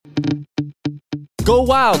Go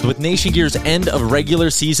wild with Nation Gear's end of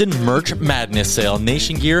regular season merch madness sale.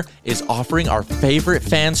 Nation Gear is offering our favorite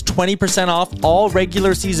fans 20% off all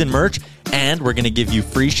regular season merch, and we're going to give you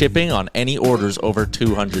free shipping on any orders over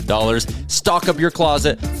 $200. Stock up your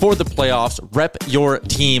closet for the playoffs, rep your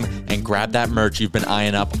team, and grab that merch you've been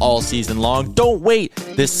eyeing up all season long. Don't wait.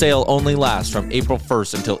 This sale only lasts from April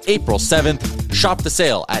 1st until April 7th. Shop the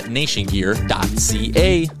sale at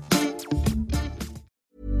nationgear.ca.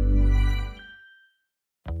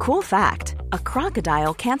 Cool fact, a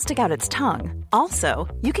crocodile can't stick out its tongue. Also,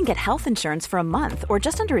 you can get health insurance for a month or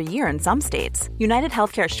just under a year in some states. United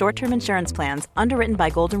Healthcare short-term insurance plans, underwritten by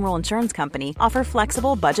Golden Rule Insurance Company, offer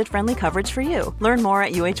flexible, budget-friendly coverage for you. Learn more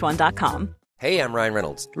at uh1.com. Hey, I'm Ryan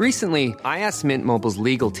Reynolds. Recently, I asked Mint Mobile's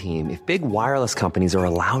legal team if big wireless companies are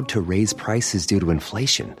allowed to raise prices due to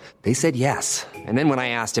inflation. They said yes. And then when I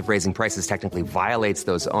asked if raising prices technically violates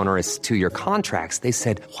those onerous two-year contracts, they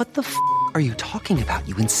said, "What the f*** are you talking about,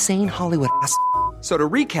 you insane Hollywood ass?" So to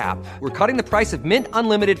recap, we're cutting the price of Mint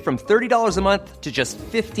Unlimited from $30 a month to just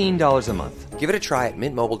 $15 a month. Give it a try at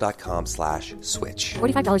mintmobile.com/switch.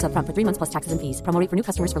 $45 up front for 3 months plus taxes and fees. Promo rate for new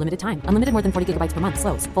customers for limited time. Unlimited more than 40 gigabytes per month.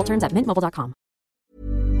 Slows full terms at mintmobile.com.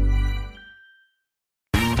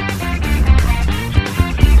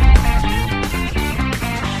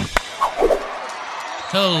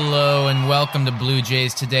 Hello and welcome to Blue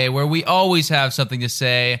Jays Today, where we always have something to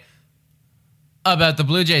say about the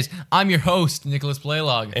Blue Jays. I'm your host, Nicholas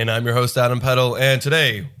Blaylock. And I'm your host, Adam Peddle. And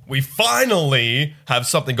today, we finally have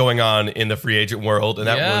something going on in the free agent world, and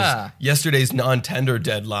that was yesterday's non-tender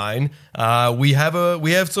deadline. We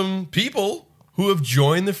have some people who have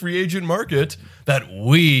joined the free agent market that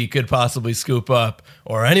we could possibly scoop up,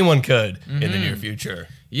 or anyone could in the near future.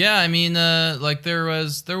 Yeah, I mean, like there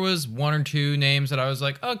was one or two names that I was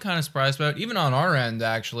like, oh, kind of surprised about. Even on our end,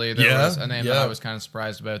 actually, there was a name that I was kind of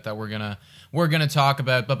surprised about that we're gonna talk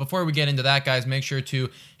about. But before we get into that, guys, make sure to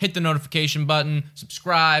hit the notification button,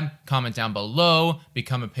 subscribe, comment down below,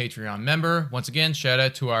 become a Patreon member. Once again, shout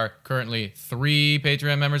out to our currently 3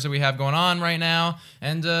 Patreon members that we have going on right now,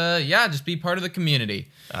 and just be part of the community.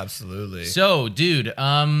 Absolutely. So, dude,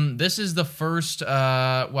 this is the first,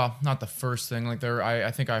 well, not the first thing. Like, I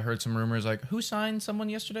think I heard some rumors, like, who signed someone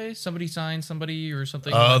yesterday? Somebody signed somebody or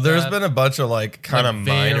something like there's that. Been a bunch of, like, kind of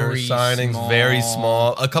minor signings, very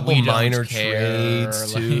small. A couple minor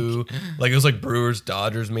trades, too. Like, it was like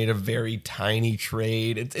Brewers-Dodgers made a very tiny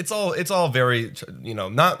trade. It's all very,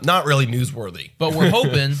 not really newsworthy. But we're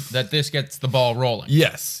hoping that this gets the ball rolling.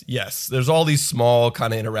 Yes. There's all these small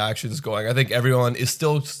kind of interactions going. I think everyone is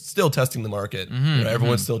still testing the market.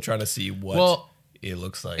 Everyone's still trying to see what it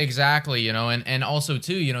looks like. Exactly, and also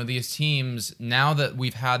too, these teams, now that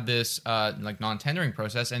we've had this like non-tendering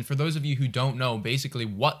process, and for those of you who don't know, basically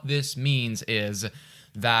what this means is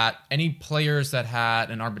that any players that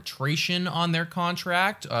had an arbitration on their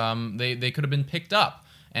contract, they could have been picked up,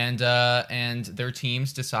 and their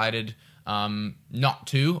teams decided not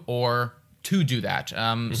to, or to do that.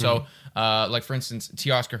 So, like for instance,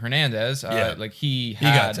 Teoscar Hernandez, like he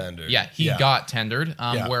got tendered. Yeah, he got tendered.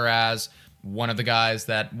 Whereas one of the guys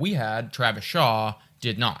that we had, Travis Shaw,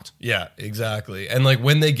 did not. Yeah, exactly. And like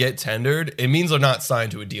when they get tendered, it means they're not signed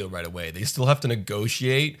to a deal right away. They still have to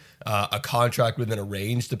negotiate a contract within a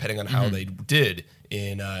range depending on how they did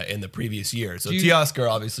in the previous year. So Teoscar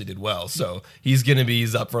obviously did well. So he's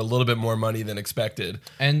up for a little bit more money than expected.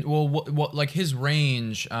 And what like his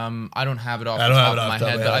range, I don't have it off the top of my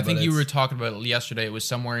head, but I think you were talking about it yesterday. It was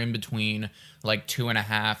somewhere in between like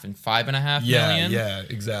 2.5 and 5.5 million. Yeah,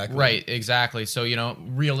 exactly. Right, exactly. So,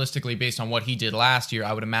 realistically, based on what he did last year,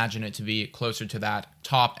 I would imagine it to be closer to that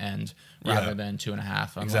top end rather than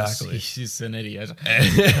 2.5. Exactly. He's an idiot.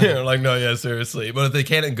 Seriously. But if they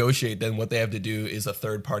can't negotiate, then what they have to do is a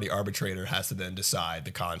third-party arbitrator has to then decide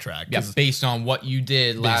the contract. Yeah, based on what you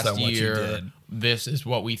did last year, this is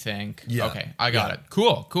what we think. Yeah. Okay, I got it.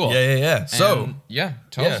 Cool. Yeah. So,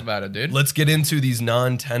 tell us about it, dude. Let's get into these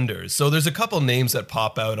non-tenders. So there's a couple names that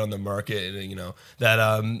pop out on the market,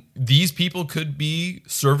 that these people could be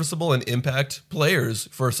serviceable and impact players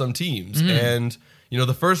for some teams. And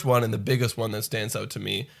the first one and the biggest one that stands out to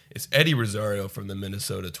me is Eddie Rosario from the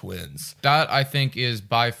Minnesota Twins. That, I think, is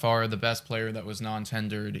by far the best player that was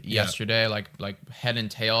non-tendered yesterday, like head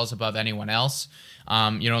and tails above anyone else.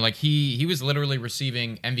 Like he was literally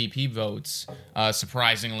receiving MVP votes,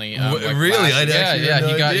 surprisingly. Really?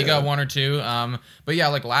 He got one or two. But yeah,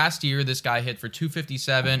 like last year, this guy hit for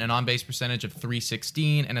 257, an on-base percentage of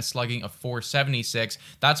 316, and a slugging of 476.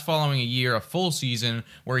 That's following a full season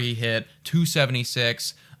where he hit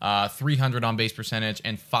 276, 300 on base percentage,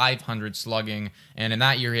 and 500 slugging. And in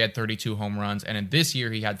that year, he had 32 home runs. And in this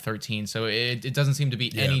year, he had 13. So it doesn't seem to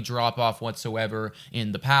be any drop off whatsoever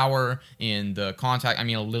in the power, in the contact. I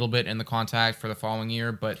mean, a little bit in the contact for the following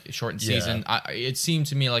year, but shortened season. It seemed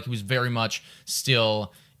to me like he was very much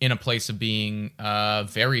still in a place of being a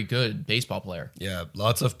very good baseball player. Yeah,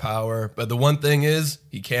 lots of power. But the one thing is,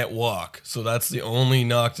 he can't walk. So that's the only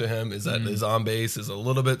knock to him, is that his on base is a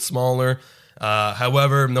little bit smaller.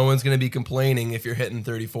 However, no one's going to be complaining if you're hitting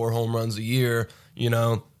 34 home runs a year,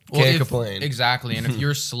 can't complain. Exactly. And if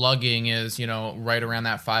your slugging is, right around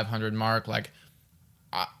that 500 mark, like,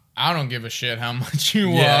 I don't give a shit how much you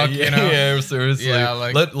walk, Yeah, seriously. Yeah,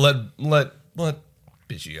 like, let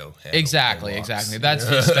Biggio handle Exactly. That's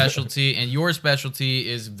his specialty. And your specialty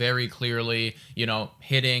is very clearly,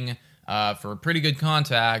 hitting for pretty good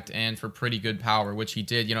contact and for pretty good power, which he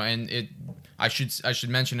did, and I should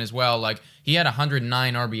mention as well, like, he had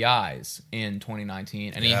 109 RBIs in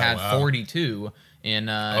 2019, and he had 42 in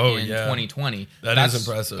 2020. That's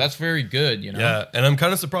impressive. That's very good, Yeah, and I'm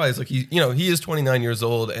kind of surprised. Like, he is 29 years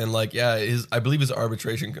old, and like, I believe his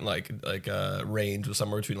arbitration range was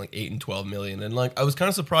somewhere between like 8 and 12 million, and like, I was kind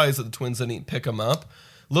of surprised that the Twins didn't pick him up.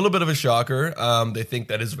 A little bit of a shocker. They think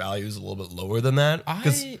that his value is a little bit lower than that.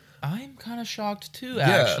 I'm kind of shocked too,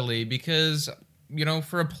 actually, because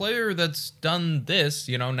for a player that's done this,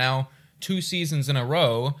 now 2 seasons in a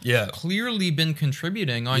row, clearly been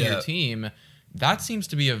contributing on your team, that seems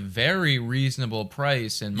to be a very reasonable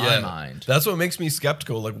price in my mind. That's what makes me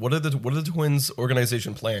skeptical. Like, what are the Twins'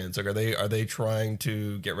 organization plans? Like, are they trying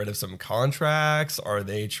to get rid of some contracts? Are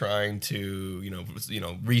they trying to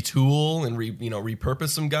retool and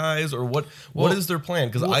repurpose some guys? Or what is their plan?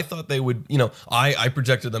 Because I thought they would. I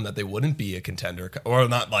projected them that they wouldn't be a contender, or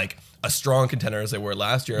not like a strong contender as they were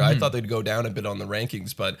last year. I thought they'd go down a bit on the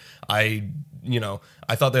rankings, but I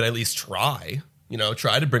thought they'd at least try.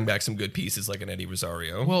 Try to bring back some good pieces like an Eddie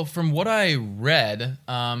Rosario. Well, from what I read,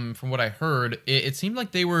 from what I heard, it seemed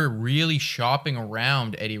like they were really shopping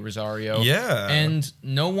around Eddie Rosario. Yeah. And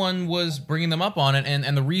no one was bringing them up on it.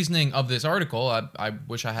 And the reasoning of this article, I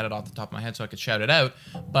wish I had it off the top of my head so I could shout it out.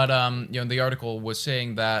 But, the article was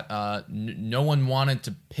saying that no one wanted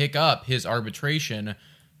to pick up his arbitration,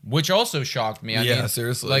 which also shocked me. I mean,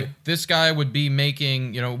 seriously. Like, this guy would be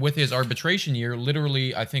making, with his arbitration year,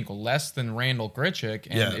 literally, I think, less than Randall Grichuk,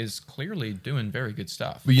 and is clearly doing very good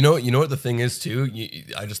stuff. But you know what the thing is, too?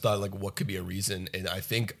 I just thought, like, what could be a reason? And I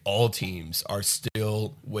think all teams are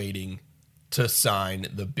still waiting to sign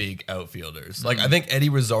the big outfielders. Like, I think Eddie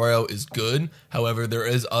Rosario is good. However, there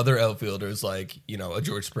is other outfielders like, a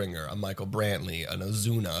George Springer, a Michael Brantley, an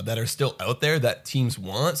Ozuna that are still out there that teams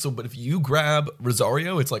want. So, but if you grab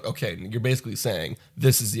Rosario, it's like, okay, you're basically saying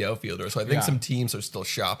this is the outfielder. So I think some teams are still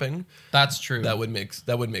shopping. That's true. That would make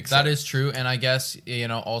sense. That is true. And I guess,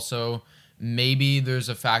 also maybe there's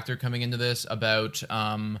a factor coming into this about,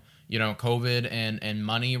 COVID and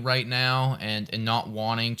money right now, and not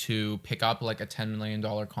wanting to pick up like a $10 million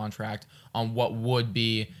contract on what would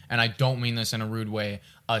be, and I don't mean this in a rude way,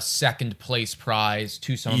 a second place prize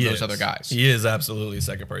to some of those other guys. He is absolutely a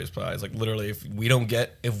second place prize. Like, literally, if we don't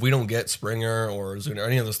get Springer or Zuna or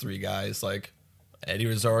any of those 3 guys, like Eddie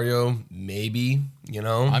Rosario, maybe,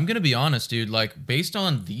 I'm gonna be honest, dude. Like, based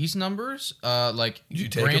on these numbers, like, did you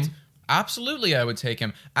take him? Absolutely, I would take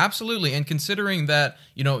him. Absolutely. And considering that,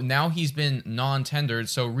 now he's been non-tendered,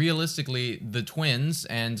 so realistically, the Twins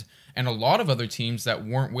and a lot of other teams that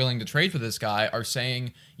weren't willing to trade for this guy are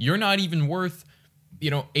saying, you're not even worth,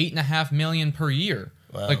 $8.5 million per year.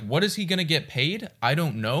 Wow. Like, what is he going to get paid? I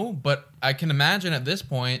don't know, but I can imagine at this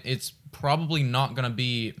point, it's probably not going to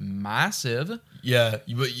be massive. Yeah,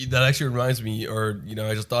 but that actually reminds me,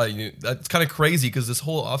 I just thought, that's kind of crazy because this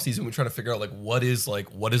whole offseason we're trying to figure out, like, what does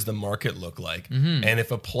the market look like? Mm-hmm. And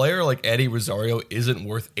if a player like Eddie Rosario isn't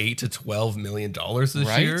worth $8 to $12 million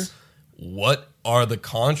this year, what are the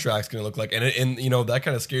contracts going to look like? And that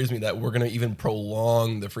kind of scares me that we're going to even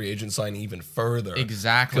prolong the free agent signing even further.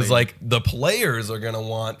 Exactly. Because, like, the players are going to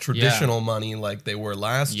want traditional money like they were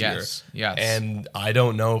last year. Yes. And I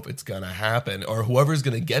don't know if it's going to happen. Or whoever's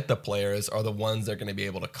going to get the players are the ones that are going to be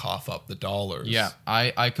able to cough up the dollars. Yeah,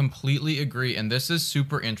 I completely agree. And this is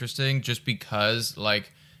super interesting just because,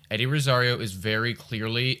 like, Eddie Rosario is very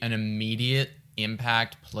clearly an immediate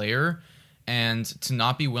impact player. And to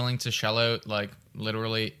not be willing to shell out, like,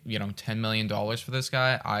 literally, $10 million for this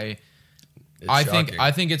guy, I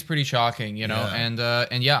think it's pretty shocking, And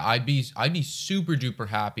I'd be super duper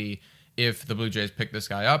happy if the Blue Jays picked this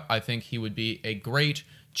guy up. I think he would be a great,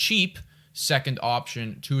 cheap second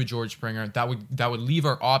option to a George Springer. That would leave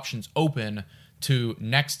our options open to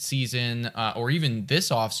next season or even this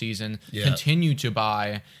offseason continue to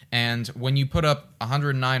buy. And when you put up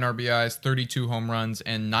 109 RBIs, 32 home runs,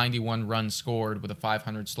 and 91 runs scored with a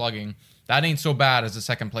 500 slugging, that ain't so bad as a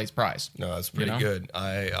second place prize. No, that's pretty good.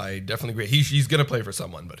 I definitely agree. He's going to play for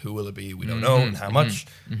someone, but who will it be? We don't know, and how much.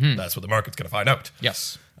 That's what the market's going to find out.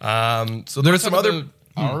 Yes. So there's some other...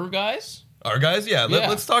 Our guys? Our guys? Yeah.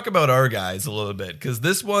 Let's talk about our guys a little bit, because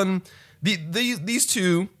this one, these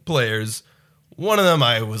two players... One of them,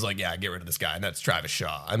 I was like, yeah, get rid of this guy, and that's Travis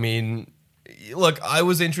Shaw. I mean, look, I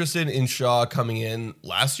was interested in Shaw coming in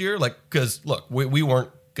last year, because, look, we weren't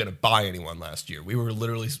going to buy anyone last year. We were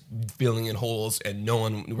literally filling in holes, and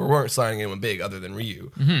we weren't signing anyone big other than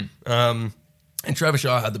Ryu. And Travis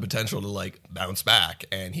Shaw had the potential to, bounce back,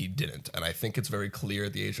 and he didn't. And I think it's very clear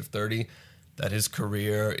at the age of 30 that his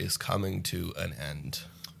career is coming to an end.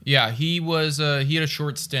 Yeah, he had a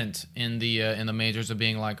short stint in the majors of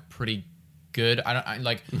being, pretty good. I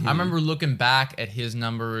remember looking back at his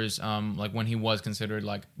numbers, when he was considered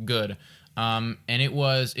good, and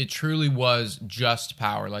it truly was just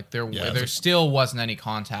power. There still wasn't any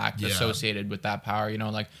contact associated with that power.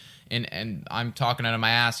 And I'm talking out of my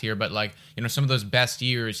ass here, but some of those best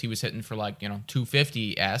years he was hitting for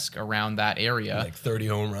 250-esque around that area, 30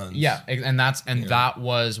 home runs. Yeah, and that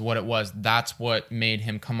was what it was. That's what made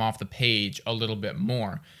him come off the page a little bit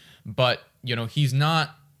more. But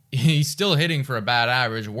he's still hitting for a bad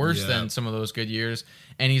average, worse than some of those good years,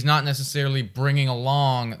 and he's not necessarily bringing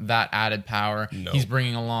along that added power. No. He's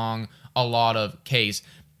bringing along a lot of Ks.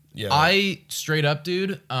 Yeah. I straight up,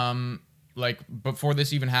 dude, before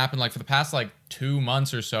this even happened, for the past 2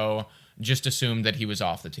 months or so, just assumed that he was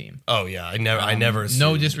off the team. Oh yeah, I never assumed.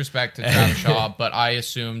 No disrespect to Travis Shaw, but I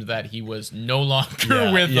assumed that he was no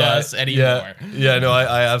longer with us anymore. Yeah, no,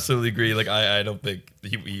 I absolutely agree. I don't think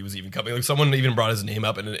he was even coming. Someone even brought his name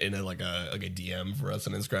up in a DM for us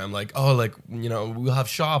on Instagram. We'll have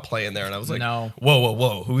Shaw playing there, and I was like, no,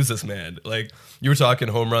 whoa, who is this man? You were talking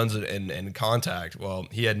home runs and contact. Well,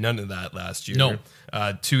 he had none of that last year. No.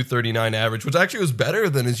 239 average, which actually was better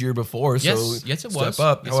than his year before. Yes, so it was. Step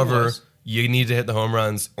up. Yes, however, you need to hit the home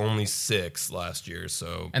runs, only 6 last year.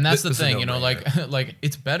 So, and that's the thing,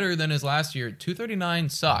 it's better than his last year. 239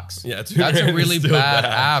 sucks. Yeah, that's a really bad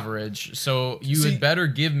average. So you had better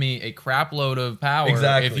give me a crap load of power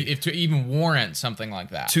if to even warrant something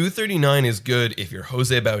like that. 239 is good if you're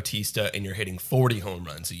Jose Bautista and you're hitting 40 home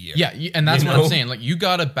runs a year. Yeah, and that's what I'm saying. You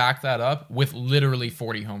got to back that up with literally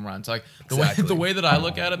 40 home runs. The way that I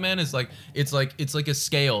look at it, man, is it's like a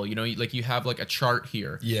scale. You have a chart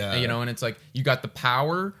here. Yeah, and it's you got the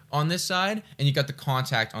power on this side and you got the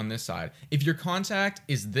contact on this side. If your contact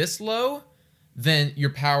is this low, then your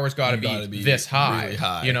power's got to be this high. Really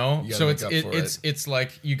high. So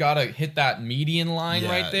it's you got to hit that median line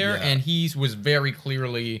right there, and he was very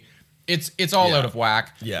clearly. It's all out of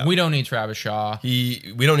whack. Yeah. We don't need Travis Shaw.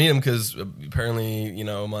 We don't need him because apparently,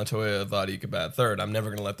 Montoya thought he could bat third. I'm never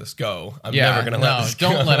going to let this go. Never going to let this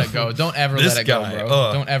go. Don't let it go. Don't ever let it go, bro.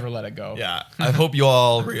 Don't ever let it go. Yeah. I hope you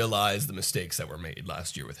all realize the mistakes that were made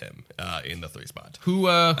last year with him in the 3 spot. Who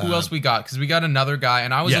else we got? Because we got another guy,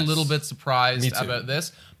 and I was a little bit surprised about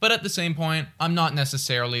this. But at the same point, I'm not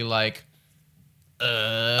necessarily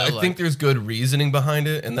I think there's good reasoning behind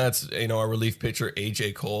it, and that's our relief pitcher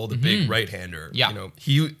AJ Cole, the big right-hander. Yeah,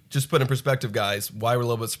 he just put in perspective, guys, why we're a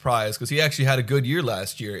little bit surprised because he actually had a good year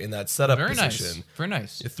last year in that setup position. Very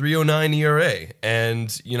nice. A 3.09 ERA,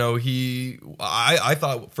 and I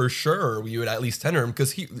thought for sure we would at least tender him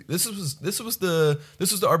because this was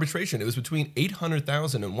the arbitration. It was between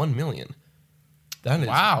 $800,000 and $1 million. That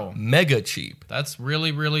is mega cheap. That's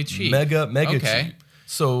really really cheap. Mega cheap.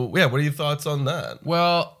 So, yeah, what are your thoughts on that?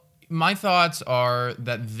 Well, my thoughts are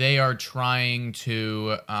that they are trying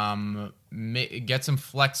to get some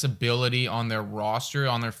flexibility on their roster,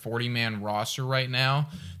 on their 40-man roster right now.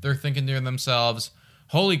 They're thinking to themselves,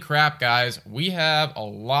 holy crap, guys, we have a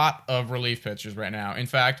lot of relief pitchers right now. In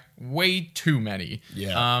fact, way too many.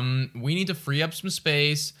 Yeah. We need to free up some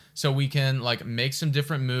space so we can make some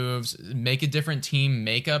different moves, make a different team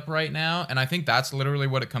makeup right now. And I think that's literally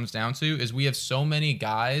what it comes down to is we have so many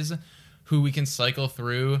guys who we can cycle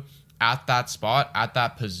through at that spot, at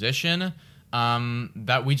that position,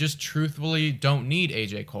 that we just truthfully don't need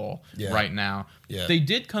AJ Cole right now. Yeah. They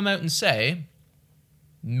did come out and say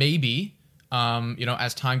maybe,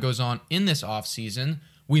 as time goes on in this offseason,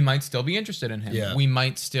 we might still be interested in him. Yeah. We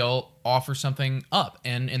might still offer something up.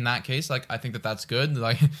 And in that case, like, I think that that's good.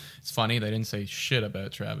 Like, it's funny. They didn't say shit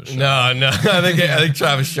about Travis Shaw. No. I think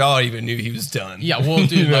Travis Shaw even knew he was done. Yeah, well,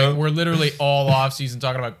 dude, like, we're literally all off season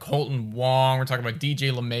talking about Colton Wong. We're talking about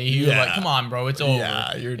DJ LeMahieu. Yeah. Like, come on, bro. It's over.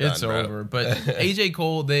 Yeah, you're done, It's bro. over. But AJ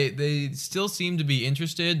Cole, they still seem to be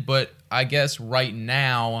interested. But I guess right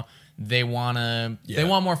now, they want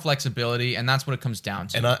more flexibility, and that's what it comes down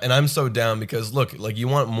to. And I'm so down because look, like you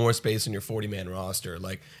want more space in your 40-man roster,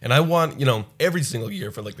 like, and I want every single year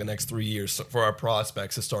for like the next 3 years for our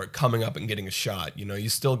prospects to start coming up and getting a shot. You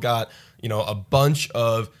still got a bunch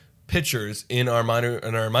of pitchers in our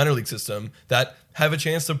minor league system that have a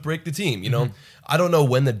chance to break the team. I don't know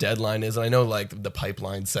when the deadline is, and I know like the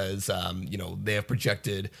pipeline says they have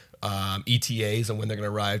projected ETAs and when they're going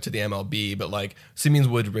to arrive to the MLB, but like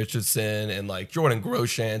Simeon Wood Richardson and like Jordan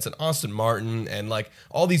Groshans and Austin Martin and like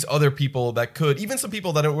all these other people that could, even some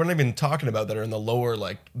people that we're not even talking about that are in the lower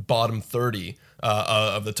like bottom 30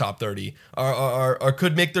 of the top 30 are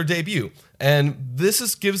could make their debut. And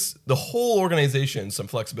this gives the whole organization some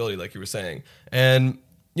flexibility, like you were saying. And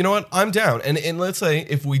you know what? I'm down. And let's say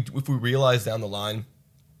if we realize down the line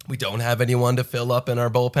we don't have anyone to fill up in our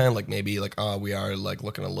bullpen, like maybe like we are like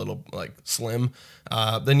looking a little like slim,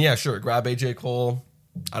 then yeah, sure, grab AJ Cole.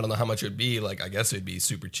 I don't know how much it'd be. Like I guess it'd be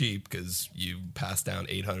super cheap because you pass down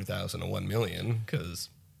 800,000 to 1 million. Because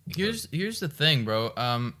here's the thing,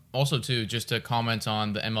 bro. Also too, just to comment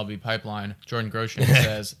on the MLB pipeline, Jordan Grosjean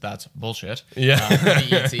says that's bullshit. Yeah,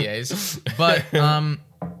 the ETAs. But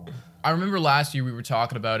I remember last year we were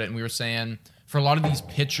talking about it and we were saying for a lot of these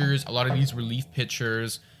pitchers, a lot of these relief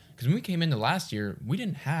pitchers. Because when we came into last year, we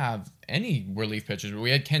didn't have any relief pitchers.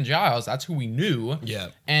 We had Ken Giles. That's who we knew. Yeah.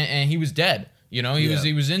 And he was dead.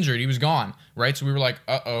 He was injured. He was gone. Right? So we were like,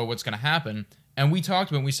 uh-oh, what's going to happen? And we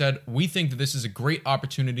talked about it and we said, we think that this is a great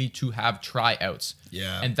opportunity to have tryouts.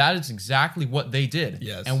 Yeah. And that is exactly what they did.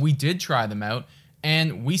 Yes. And we did try them out.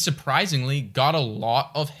 And we surprisingly got a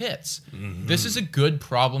lot of hits. Mm-hmm. This is a good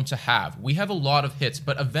problem to have. We have a lot of hits,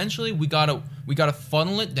 but eventually we gotta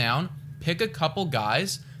funnel it down, pick a couple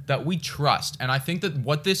guys that we trust. And I think that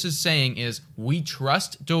what this is saying is we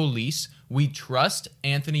trust Dolis, we trust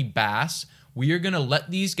Anthony Bass. We are going to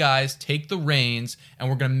let these guys take the reins, and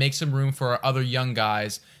we're going to make some room for our other young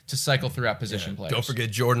guys to cycle throughout position players. Don't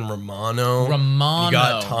forget Jordan Romano. You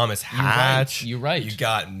got Thomas Hatch. You're right. You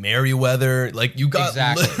got Merriweather. Like, you got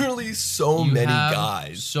literally so many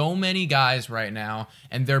guys. So many guys right now,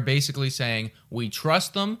 and they're basically saying, we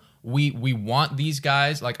trust them. We want these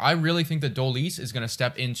guys. Like, I really think that Dolis is going to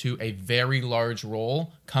step into a very large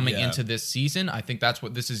role coming into this season. I think that's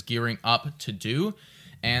what this is gearing up to do.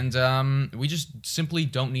 And we just simply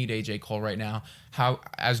don't need AJ Cole right now. How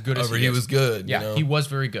as good as he was good. Yeah, he was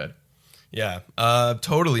very good. Yeah,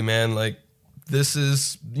 totally, man. Like this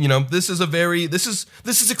is exciting.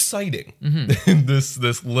 Mm-hmm.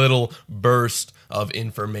 this little burst of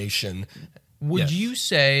information. Would you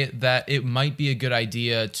say that it might be a good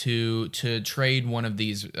idea to trade one of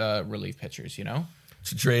these relief pitchers?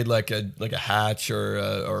 To trade like a Hatch or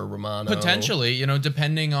a Romano? Potentially,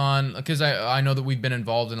 depending on, because I know that we've been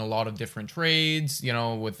involved in a lot of different trades,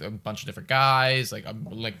 with a bunch of different guys, like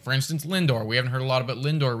for instance Lindor. We haven't heard a lot about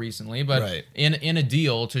Lindor recently, but right. in a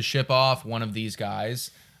deal to ship off one of these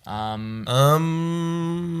guys, like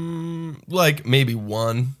maybe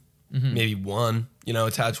one. Mm-hmm. Maybe one,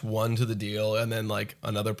 attach one to the deal and then like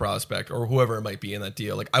another prospect or whoever it might be in that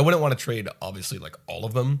deal. Like I wouldn't want to trade obviously like all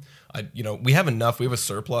of them. We have enough, we have a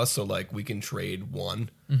surplus. So like we can trade one,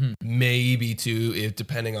 maybe two, if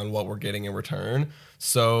depending on what we're getting in return.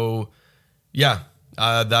 So yeah,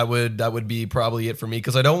 that would be probably it for me.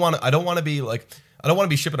 Cause I don't want to be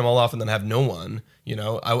shipping them all off and then have no one,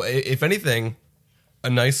 if anything, a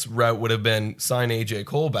nice route would have been sign AJ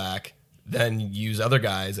Cole back, then use other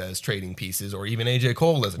guys as trading pieces or even AJ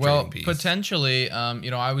Cole as a trading piece. Potentially,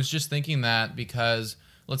 I was just thinking that because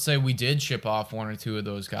let's say we did ship off one or two of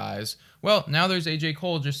those guys. Well, now there's AJ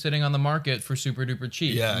Cole just sitting on the market for super duper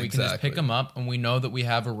cheap. Yeah, and we can just pick him up and we know that we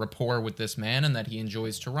have a rapport with this man and that he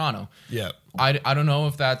enjoys Toronto. Yeah. I don't know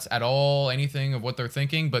if that's at all anything of what they're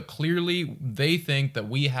thinking, but clearly they think that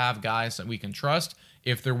we have guys that we can trust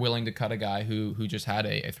if they're willing to cut a guy who just had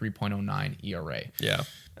a 3.09 ERA. Yeah.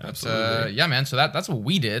 Absolutely. Yeah, man. So that's what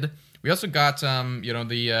we did. We also got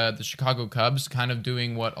the Chicago Cubs kind of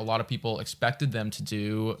doing what a lot of people expected them to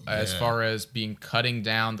do as far as cutting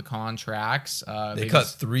down the contracts. They cut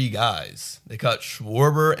 3 guys. They cut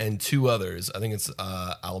Schwarber and 2 others. I think it's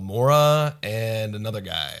Almora and another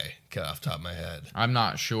guy. Off the top of my head, I'm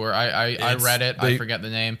not sure. I read it. I forget the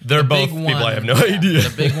name. They're both people I have no idea.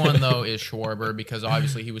 The big one though is Schwarber because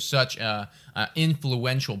obviously he was such a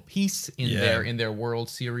influential piece in their World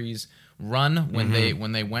Series run when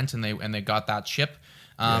they went and they got that chip.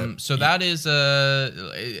 So that is.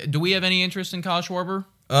 Do we have any interest in Kyle Schwarber?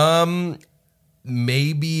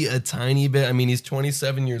 Maybe a tiny bit. I mean, he's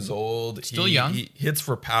 27 years old. Still young. He hits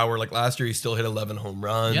for power. Like last year, he still hit 11 home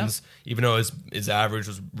runs, even though his average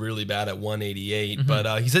was really bad at 188.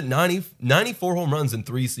 But he's hit 94 home runs in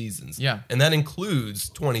 3 seasons. Yeah. And that includes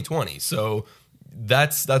 2020. So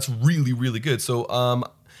that's really, really good. So,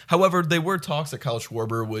 however, there were talks that Kyle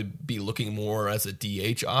Schwarber would be looking more as a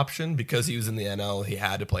DH option because he was in the NL. He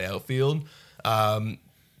had to play outfield.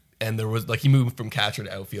 And there was he moved from catcher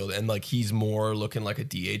to outfield, and he's more looking like a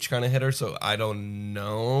DH kind of hitter. So I don't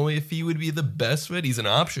know if he would be the best fit. He's an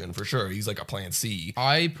option for sure. He's like a plan C.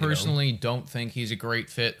 I personally don't think he's a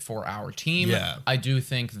great fit for our team. Yeah. I do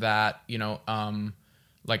think that if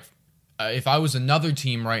I was another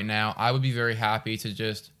team right now, I would be very happy to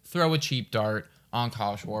just throw a cheap dart on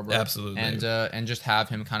Kyle Schwarber. Absolutely. And just have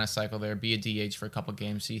him kind of cycle there, be a DH for a couple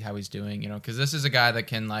games, see how he's doing, because this is a guy that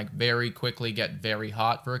can very quickly get very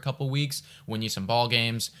hot for a couple weeks, win you some ball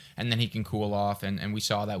games, and then he can cool off. And we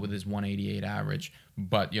saw that with his 188 average,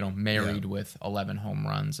 but married with 11 home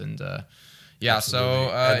runs. And and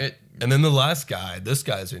then the last guy, this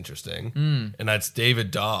guy's interesting, and that's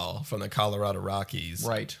David Dahl from the Colorado Rockies.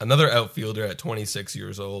 Right. Another outfielder at 26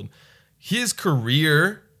 years old. His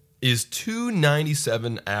career is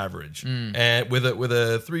 297 average, and with a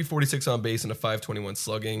 346 on base and a 521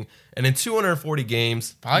 slugging, and in 240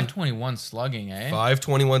 games, 521 slugging, eh?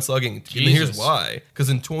 521 slugging. Jesus. And here's why: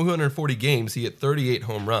 because in 240 games, he hit 38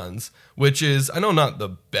 home runs, which is, I know, not the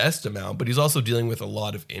best amount, but he's also dealing with a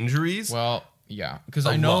lot of injuries. Well, yeah, because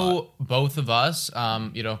I know both of us,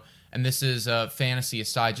 and this is fantasy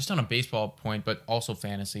aside, just on a baseball point, but also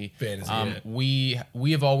fantasy. We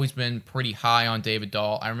have always been pretty high on David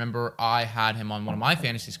Dahl. I remember I had him on one of my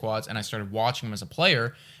fantasy squads, and I started watching him as a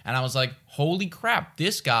player, and I was like, holy crap,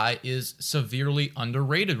 this guy is severely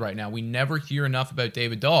underrated right now. We never hear enough about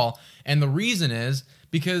David Dahl, and the reason is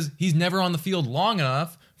because he's never on the field long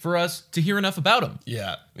enough for us to hear enough about him.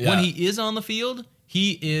 Yeah. When he is on the field,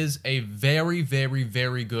 he is a very, very,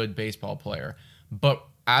 very good baseball player. But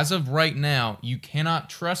as of right now, you cannot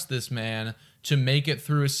trust this man to make it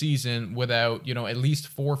through a season without, at least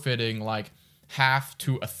forfeiting half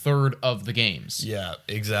to a third of the games. Yeah,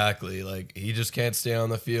 exactly. He just can't stay on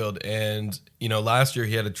the field. And, last year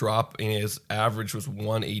he had a drop in his average was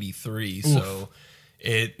 183. Oof. So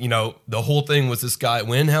the whole thing was this guy,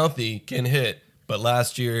 when healthy, can hit. But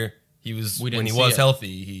last year when he was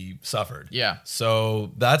healthy, he suffered. Yeah.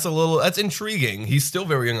 So that's intriguing. He's still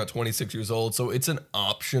very young at 26 years old, so it's an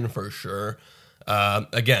option for sure.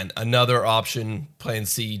 Again, another option, plan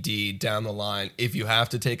C, D, down the line. If you have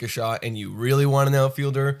to take a shot and you really want an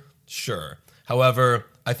outfielder, sure. However,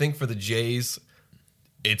 I think for the Jays,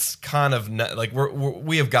 it's kind of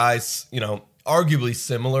we have guys, arguably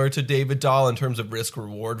similar to David Dahl in terms of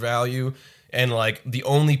risk-reward value. And the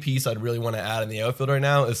only piece I'd really want to add in the outfield right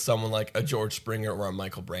now is someone like a George Springer or a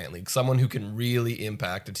Michael Brantley, someone who can really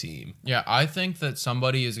impact a team. Yeah, I think that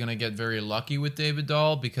somebody is going to get very lucky with David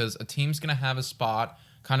Dahl because a team's going to have a spot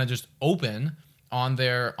kind of just open on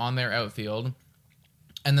their outfield,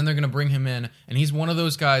 and then they're going to bring him in. And he's one of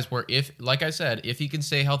those guys where if he can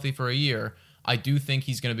stay healthy for a year, I do think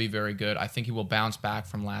he's going to be very good. I think he will bounce back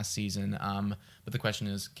from last season. But the question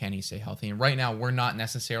is, can he stay healthy? And right now, we're not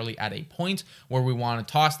necessarily at a point where we want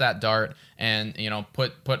to toss that dart and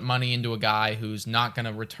put money into a guy who's not going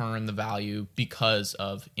to return the value because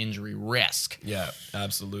of injury risk. Yeah,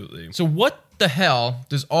 absolutely. So what the hell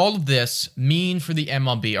does all of this mean for the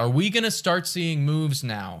MLB? Are we going to start seeing moves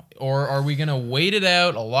now? Or are we going to wait it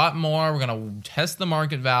out a lot more? We're going to test the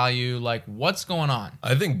market value? What's going on?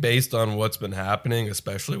 I think based on what's been happening,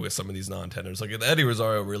 especially with some of these non-tenders, Eddie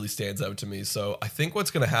Rosario really stands out to me. So I think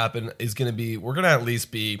what's going to happen is we're going to at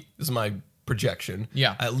least be, this is my projection,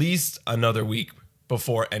 at least another week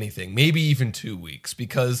before anything, maybe even 2 weeks,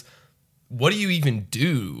 because what do you even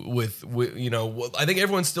do with I think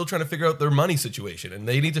everyone's still trying to figure out their money situation, and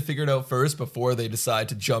they need to figure it out first before they decide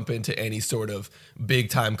to jump into any sort of big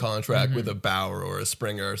time contract with a Bauer or a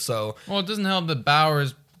Springer. So, well, it doesn't help that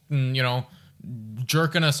Bauer's,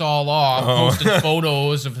 jerking us all off, posted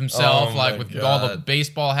photos of himself with all the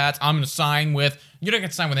baseball hats. I'm going to sign with, you're not going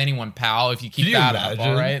to sign with anyone, pal, if you keep that up,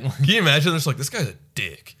 all right? Can you imagine? There's this guy's a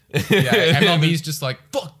dick. Yeah, MLB's just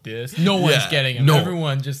fuck this. No one's getting him. No.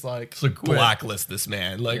 Everyone just blacklist this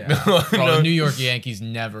man. The New York Yankees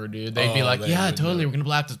never, dude. They'd be totally, we're gonna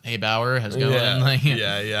blacklist. Hey, Bauer, how's it going?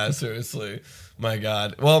 Yeah, seriously. My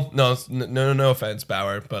God. Well, no offense,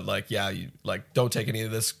 Bauer, but like, yeah, you like don't take any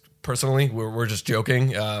of this personally. We're just joking.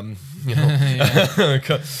 We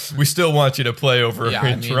still want you to play over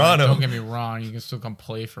in Toronto. Like, don't get me wrong, you can still come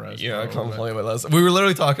play for us. Yeah, come play with us. We were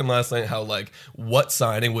literally talking last night how like what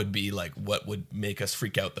signing would be like what would make us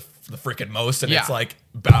freak out the freaking most, and it's like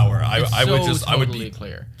Bauer. I would be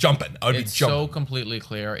clear. Jumping. I would be jumping. So completely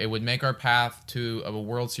clear. It would make our path to a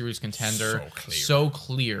World Series contender so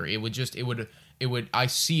clear. It would. I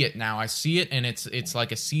see it now. I see it, and it's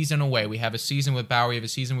like a season away. We have a season with Bauer. We have a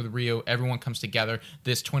season with Rio. Everyone comes together.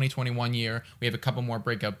 This 2021 year, we have a couple more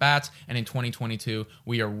breakout bats, and in 2022,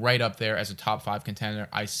 we are right up there as a top 5 contender.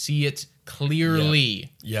 I see it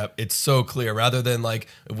clearly. Yep. It's so clear. Rather than like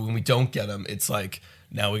when we don't get them, it's like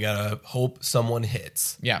now we gotta hope someone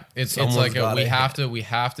hits. Yeah, it's like we have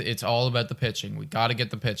to. It's all about the pitching. We got to get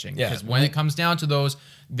the pitching because when it comes down to those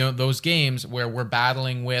games where we're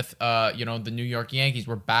battling with the New York Yankees,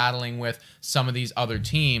 we're battling with some of these other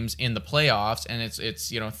teams in the playoffs, and it's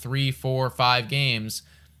 3, 4, 5 games.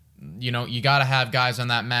 You got to have guys on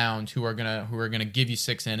that mound who are gonna give you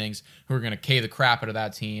 6 innings, who are gonna K the crap out of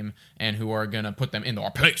that team, and who are gonna put them into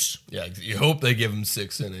our place. Yeah, you hope they give them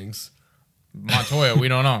 6 innings. Montoya, we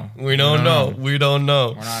don't know. We don't know. We're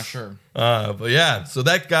not sure. But yeah, so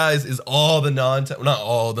that, guys, is all the not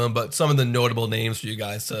all of them, but some of the notable names for you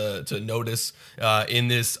guys to notice in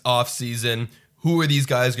this offseason. Who are these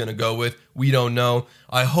guys going to go with? We don't know.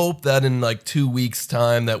 I hope that in like 2 weeks'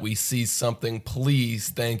 time that we see something. Please,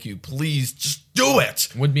 thank you. Please, just do it.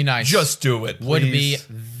 Would be nice. Just do it, please. Would be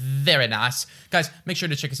very nice. Guys, make sure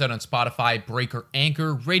to check us out on Spotify, Breaker,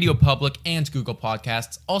 Anchor, Radio Public, and Google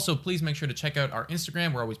Podcasts. Also, please make sure to check out our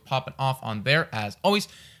Instagram. We're always popping off on there, as always.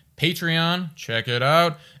 Patreon, check it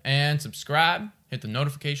out. And subscribe, hit the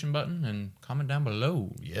notification button, and comment down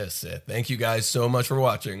below. Yes, thank you guys so much for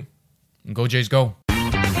watching. Go Jays, go.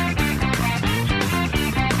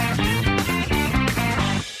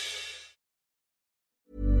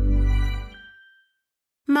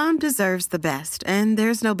 Mom deserves the best, and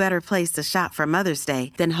there's no better place to shop for Mother's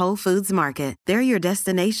Day than Whole Foods Market. They're your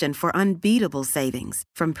destination for unbeatable savings,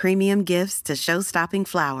 from premium gifts to show-stopping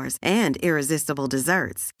flowers and irresistible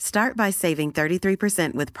desserts. Start by saving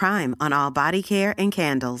 33% with Prime on all body care and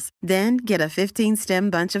candles. Then get a 15-stem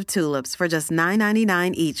bunch of tulips for just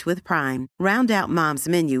 $9.99 each with Prime. Round out Mom's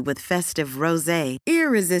menu with festive rosé,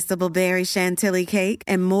 irresistible berry chantilly cake,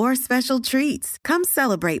 and more special treats. Come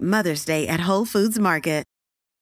celebrate Mother's Day at Whole Foods Market.